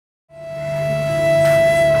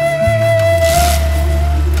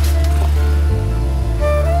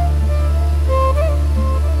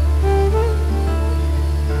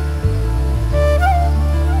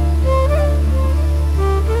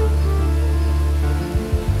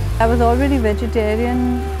I was already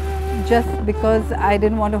vegetarian just because I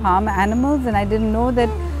didn't want to harm animals, and I didn't know that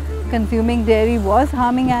consuming dairy was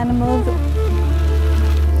harming animals.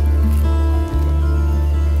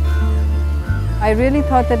 I really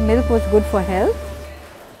thought that milk was good for health.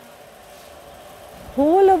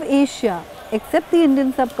 Whole of Asia, except the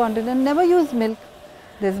Indian subcontinent, never used milk.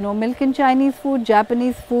 There's no milk in Chinese food,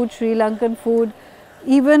 Japanese food, Sri Lankan food,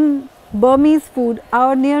 even Burmese food,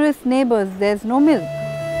 our nearest neighbors, there's no milk.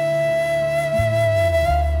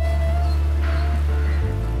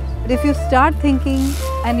 But if you start thinking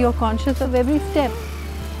and you're conscious of every step,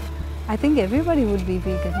 I think everybody would be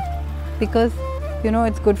vegan, because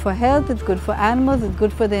it's good for health, it's good for animals, it's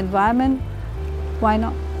good for the environment. Why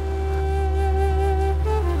not?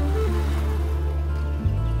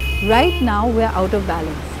 Right now we're out of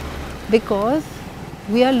balance because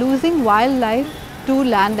we are losing wildlife to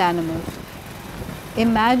land animals.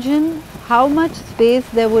 Imagine how much space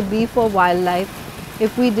there would be for wildlife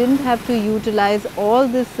if we didn't have to utilize all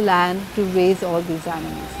this land to raise all these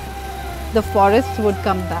animals. The forests would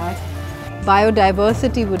come back,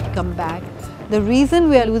 biodiversity would come back. The reason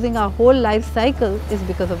we are losing our whole life cycle is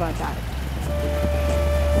because of our diet.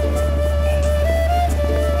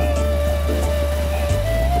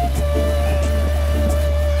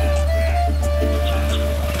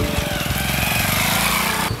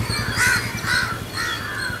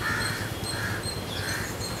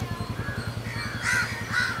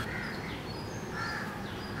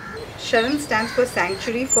 SHARAN stands for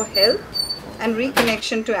Sanctuary for Health and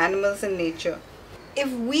Reconnection to Animals and Nature.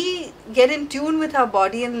 If we get in tune with our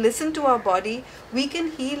body and listen to our body, we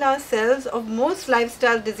can heal ourselves of most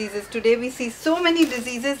lifestyle diseases. Today we see so many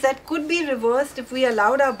diseases that could be reversed if we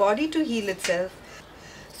allowed our body to heal itself.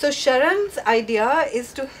 So SHARAN's idea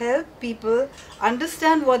is to help people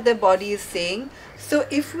understand what their body is saying. So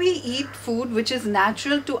if we eat food which is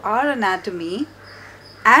natural to our anatomy,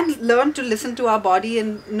 and learn to listen to our body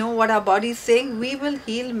and know what our body is saying, we will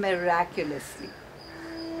heal miraculously.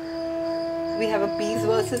 We have a peas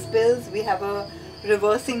versus pills, we have a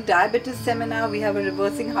reversing diabetes seminar, we have a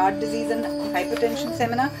reversing heart disease and hypertension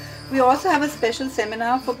seminar. We also have a special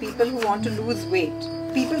seminar for people who want to lose weight.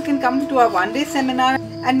 People can come to our one-day seminar,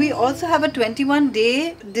 and we also have a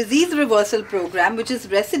 21-day disease reversal program which is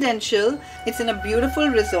residential. It's in a beautiful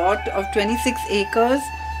resort of 26 acres.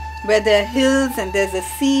 Where there are hills and there's a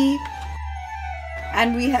sea,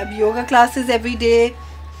 and we have yoga classes every day,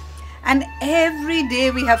 and every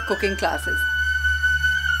day we have cooking classes.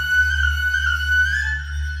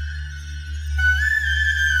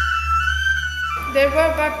 There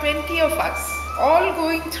were about 20 of us, all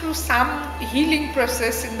going through some healing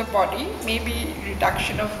process in the body, maybe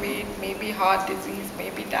reduction of weight, maybe heart disease,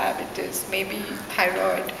 maybe diabetes, maybe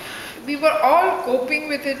thyroid. We were all coping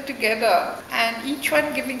with it together and each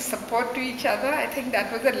one giving support to each other. I think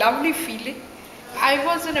that was a lovely feeling. I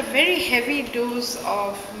was on a very heavy dose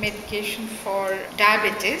of medication for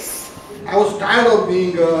diabetes. I was tired of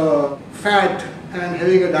being fat and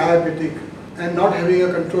having a diabetic and not having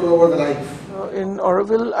a control over the life. In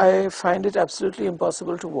Auroville, I find it absolutely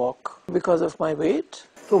impossible to walk because of my weight.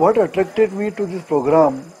 So what attracted me to this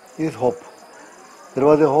program is hope. There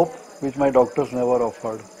was a hope which my doctors never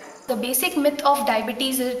offered. The basic myth of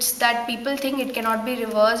diabetes is that people think it cannot be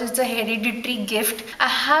reversed, it's a hereditary gift. I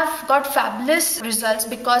have got fabulous results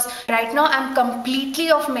because right now I'm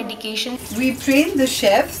completely off medication. We train the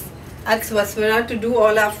chefs at Swaswara to do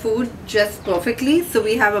all our food just perfectly. So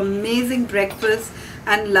we have amazing breakfast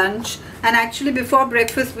and lunch. And actually before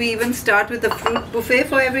breakfast we even start with a fruit buffet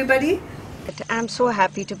for everybody. I'm so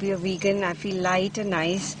happy to be a vegan. I feel light and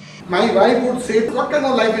nice. My wife would say, what kind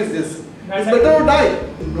of life is this? It's better to die.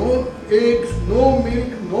 No eggs, no milk,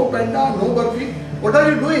 no panda, no burfi. What are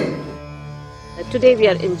you doing? Today we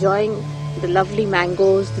are enjoying the lovely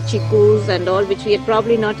mangoes, the chickus and all, which we had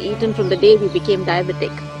probably not eaten from the day we became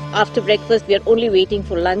diabetic. After breakfast we are only waiting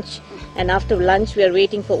for lunch, and after lunch we are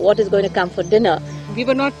waiting for what is going to come for dinner. We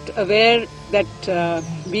were not aware that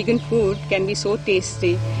vegan food can be so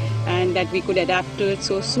tasty and that we could adapt to it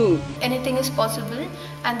so soon. Anything is possible,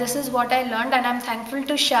 and this is what I learned, and I'm thankful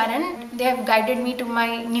to SHARAN. They have guided me to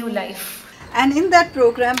my new life. And in that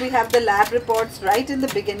program we have the lab reports right in the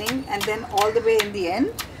beginning and then all the way in the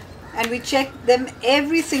end. And we check them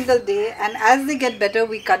every single day, and as they get better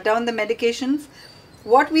we cut down the medications.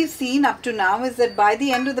 What we've seen up to now is that by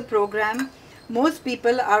the end of the program, most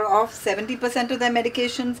people are off 70% of their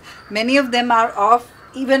medications. Many of them are off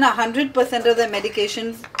even 100% of their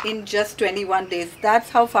medications in just 21 days. That's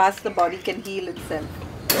how fast the body can heal itself.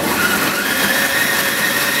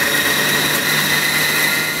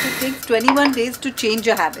 It takes 21 days to change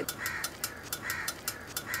a habit.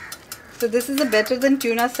 So this is a better than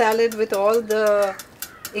tuna salad with all the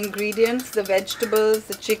ingredients, the vegetables,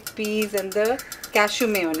 the chickpeas and the cashew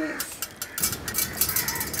mayonnaise.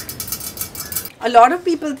 A lot of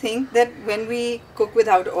people think that when we cook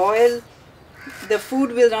without oil, the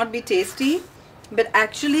food will not be tasty. But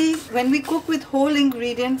actually, when we cook with whole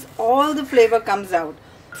ingredients, all the flavor comes out.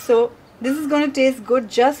 So this is going to taste good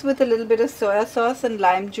just with a little bit of soya sauce and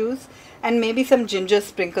lime juice and maybe some ginger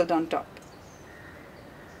sprinkled on top.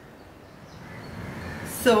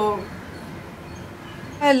 So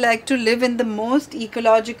I like to live in the most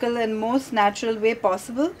ecological and most natural way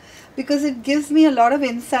possible because it gives me a lot of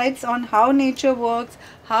insights on how nature works,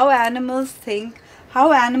 how animals think,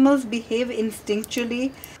 how animals behave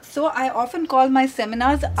instinctually. So I often call my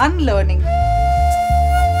seminars unlearning.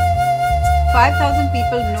 5,000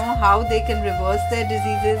 people know how they can reverse their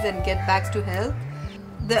diseases and get back to health.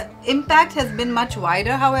 The impact has been much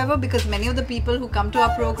wider, however, because many of the people who come to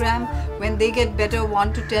our program, when they get better,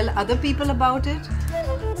 want to tell other people about it.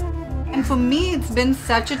 And for me, it's been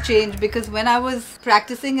such a change because when I was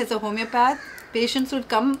practicing as a homeopath, patients would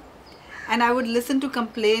come and I would listen to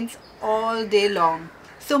complaints all day long.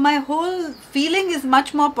 So my whole feeling is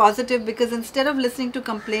much more positive because instead of listening to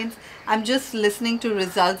complaints, I'm just listening to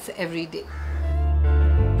results every day.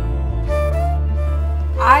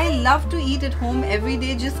 I love to eat at home every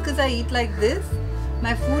day just because I eat like this.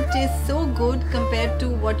 My food tastes so good compared to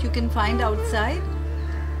what you can find outside,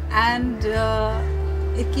 and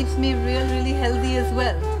it keeps me really healthy as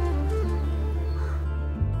well.